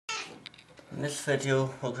In this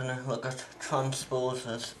video we're going to look at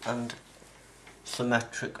transposes and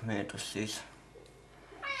symmetric matrices.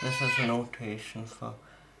 This is a notation for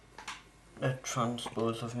a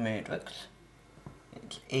transpose of matrix.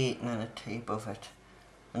 It's 8 and a t above it.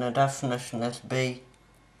 And the definition is B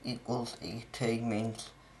equals ET means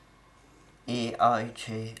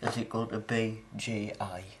AIG is equal to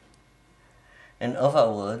BGI. In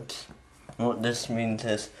other words, what this means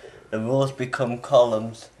is the rows become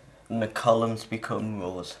columns and the columns become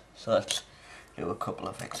rows. So let's do a couple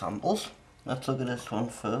of examples. Let's look at this one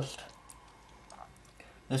first.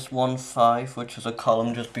 This 1, 5, which is a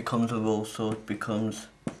column, just becomes a row, so it becomes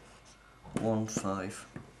 1, 5.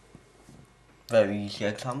 Very easy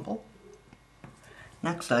example.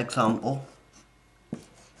 Next example,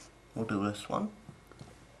 we'll do this one.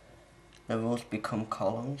 The rows become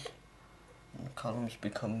columns and the columns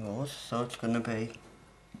become rows, so it's going to be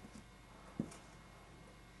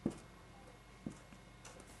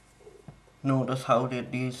notice how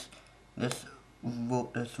this row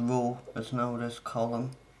is now this column,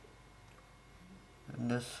 and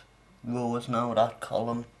this row is now that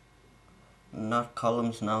column, and that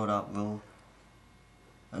column's now that row,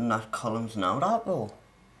 and that column's now that row.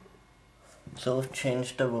 So we've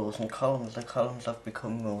changed the rows and columns. The columns have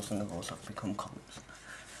become rows and the rows have become columns.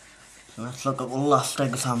 So let's look at the last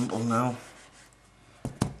example now.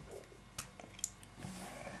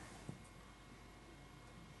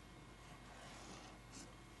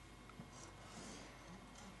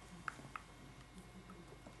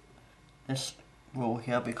 This row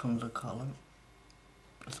here becomes a column.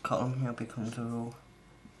 This column here becomes a row.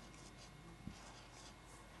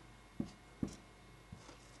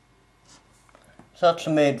 So that's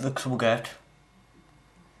the matrix we'll get.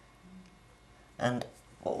 And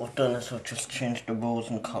what we've done is we've just changed the rows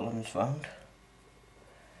and columns round.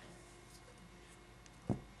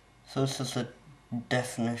 So this is the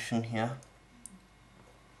definition here.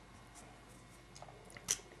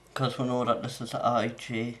 Because we know that this is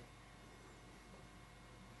IG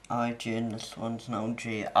and this one's now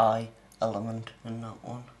GI element in that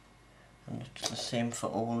one, and it's the same for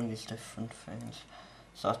all these different things.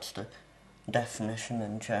 So that's the definition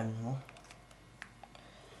in general.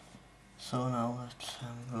 So now let's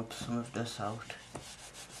rub some of this out,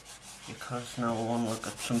 because now we want to look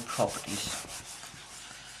at some properties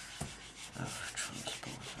of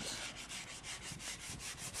transposes.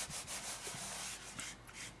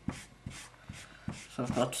 So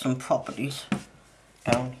I've got some properties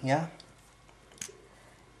down here.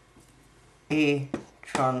 A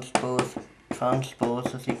transpose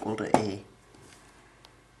is equal to A.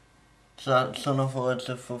 So in other words,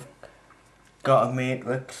 if we've got a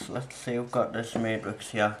matrix, let's say we've got this matrix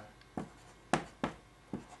here.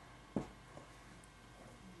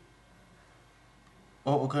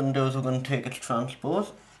 What we're going to do is we're going to take its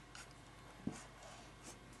transpose.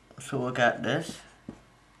 So we'll get this.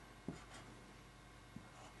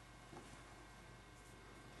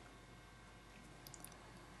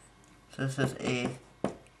 So this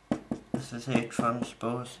is A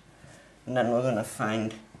transpose, and then we're going to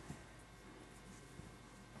find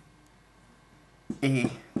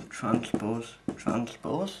A transpose.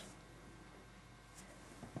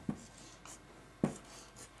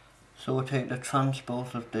 So we'll take the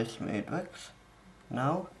transpose of this matrix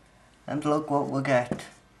now, and look what we'll get.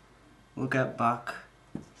 We'll get back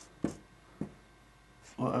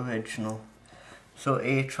what original. So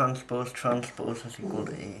A transpose is equal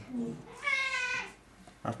to A.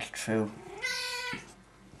 That's true.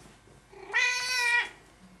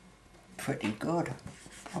 Pretty good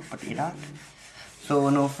property that. So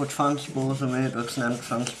we know if we transpose a matrix and then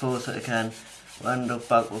transpose it again, we'll end up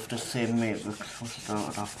back with the same matrix we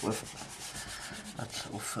started off with. That's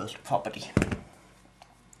our first property.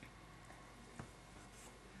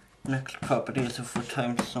 Next property is if we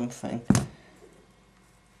times something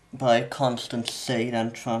by a constant C,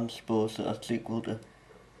 then transpose it, that's equal to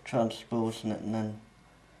transposing it and then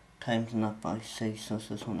timesing that by C. So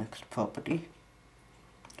this is our next property.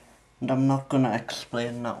 And I'm not going to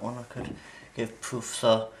explain that one. I could give proofs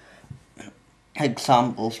or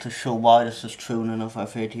examples to show why this is true in another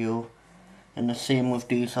video. And the same with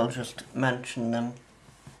these, I'll just mention them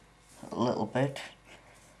a little bit.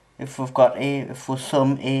 If we've got if we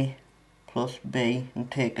sum A plus B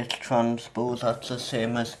and take its transpose, that's the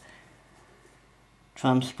same as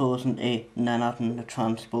transposing A and then adding the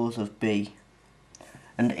transpose of B.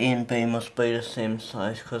 And A and B must be the same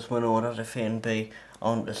size, because we know that if A and B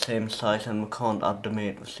aren't the same size, then we can't add the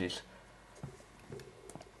matrices.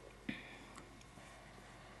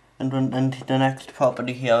 And then the next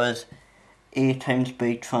property here is A times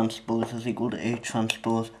B transpose is equal to A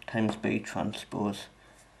transpose times B transpose.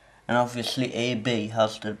 And obviously AB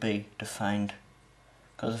has to be defined.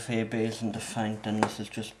 Because if AB isn't defined, then this is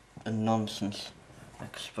just a nonsense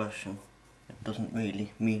expression. It doesn't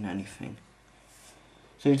really mean anything.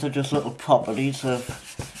 So these are just little properties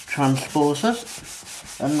of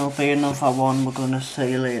transposes. And there'll be another one we're going to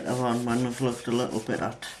see later on when we've looked a little bit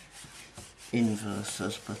at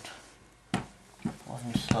inverses, but I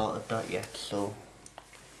haven't started that yet, so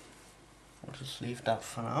I'll just leave that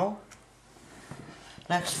for now.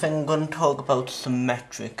 Next thing I'm going to talk about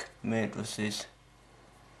symmetric matrices.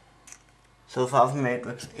 So if I have a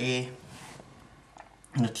matrix A,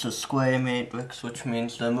 and it's a square matrix, which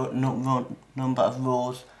means the number of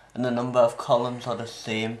rows and the number of columns are the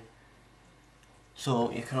same.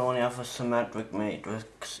 So you can only have a symmetric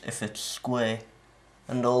matrix if it's square,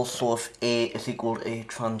 and also if A is equal to A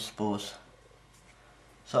transpose.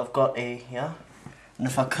 So I've got A here, and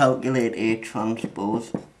if I calculate A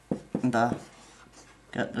transpose, and I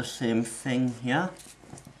get the same thing here,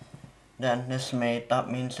 then that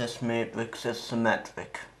means this matrix is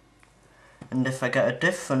symmetric. And if I get a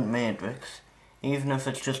different matrix, even if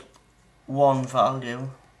it's just one value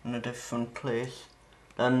in a different place,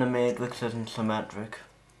 then the matrix isn't symmetric.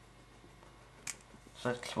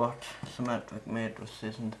 So that's what symmetric matrix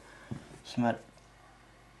is, and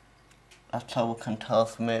that's how we can tell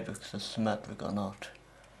if a matrix is symmetric or not.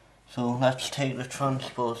 So let's take the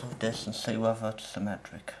transpose of this and see whether it's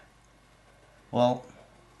symmetric. Well,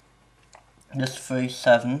 this 3,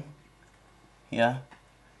 7 here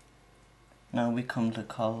now becomes a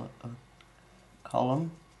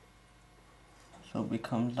column, so it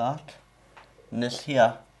becomes that. And this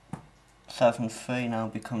here, 7, 3 now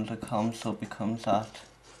becomes a column, so it becomes that.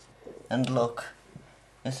 And look,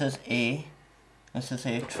 this is A, this is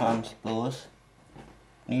A transpose.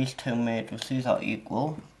 These two matrices are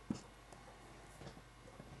equal.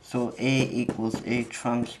 So A equals A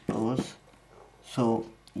transpose, so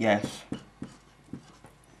yes.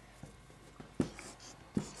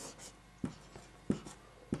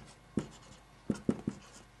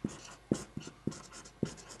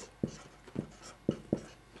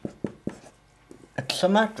 It's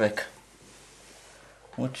symmetric,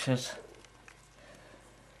 which is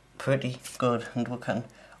pretty good, and we can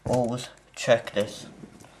always check this.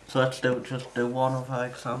 So let's just do one other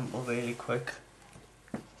example really quick.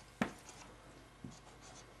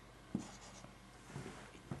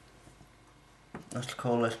 Let's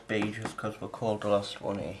call this B just because we called the last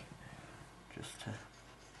one A.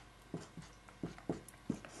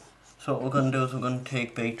 So what we're going to do is we're going to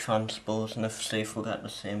take B transpose and see if we get the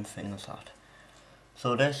same thing as that.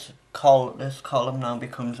 So this column now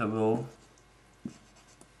becomes a row,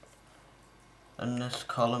 and this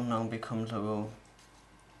column now becomes a row.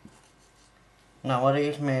 Now are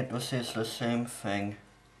these matrices the same thing?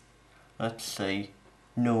 Let's see.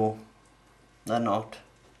 No, they're not.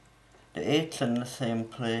 The 8's in the same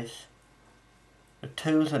place, the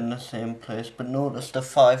 2's in the same place, but notice the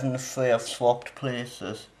 5 and the 3 have swapped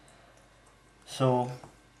places. So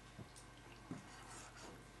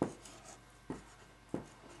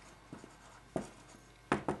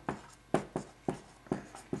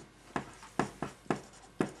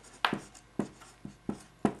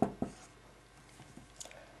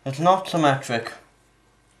it's not symmetric.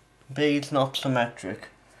 B is not symmetric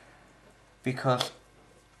because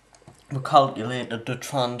we calculated the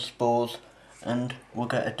transpose and we'll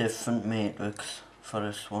get a different matrix for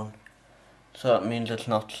this one. So that means it's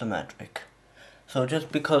not symmetric. So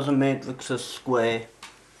just because a matrix is square,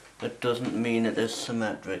 it doesn't mean it is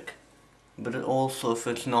symmetric. But also if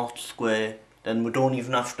it's not square, then we don't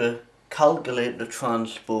even have to calculate the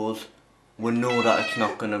transpose. We know that it's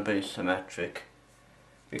not going to be symmetric.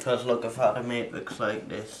 Because look, if I had a matrix like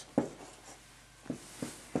this,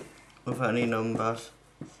 with any numbers,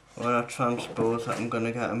 when I transpose it, I'm going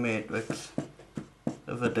to get a matrix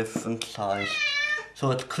of a different size.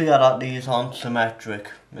 So it's clear that these aren't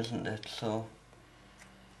symmetric, isn't it? So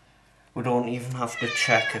we don't even have to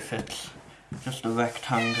check if it's just a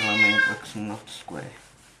rectangular matrix and not square.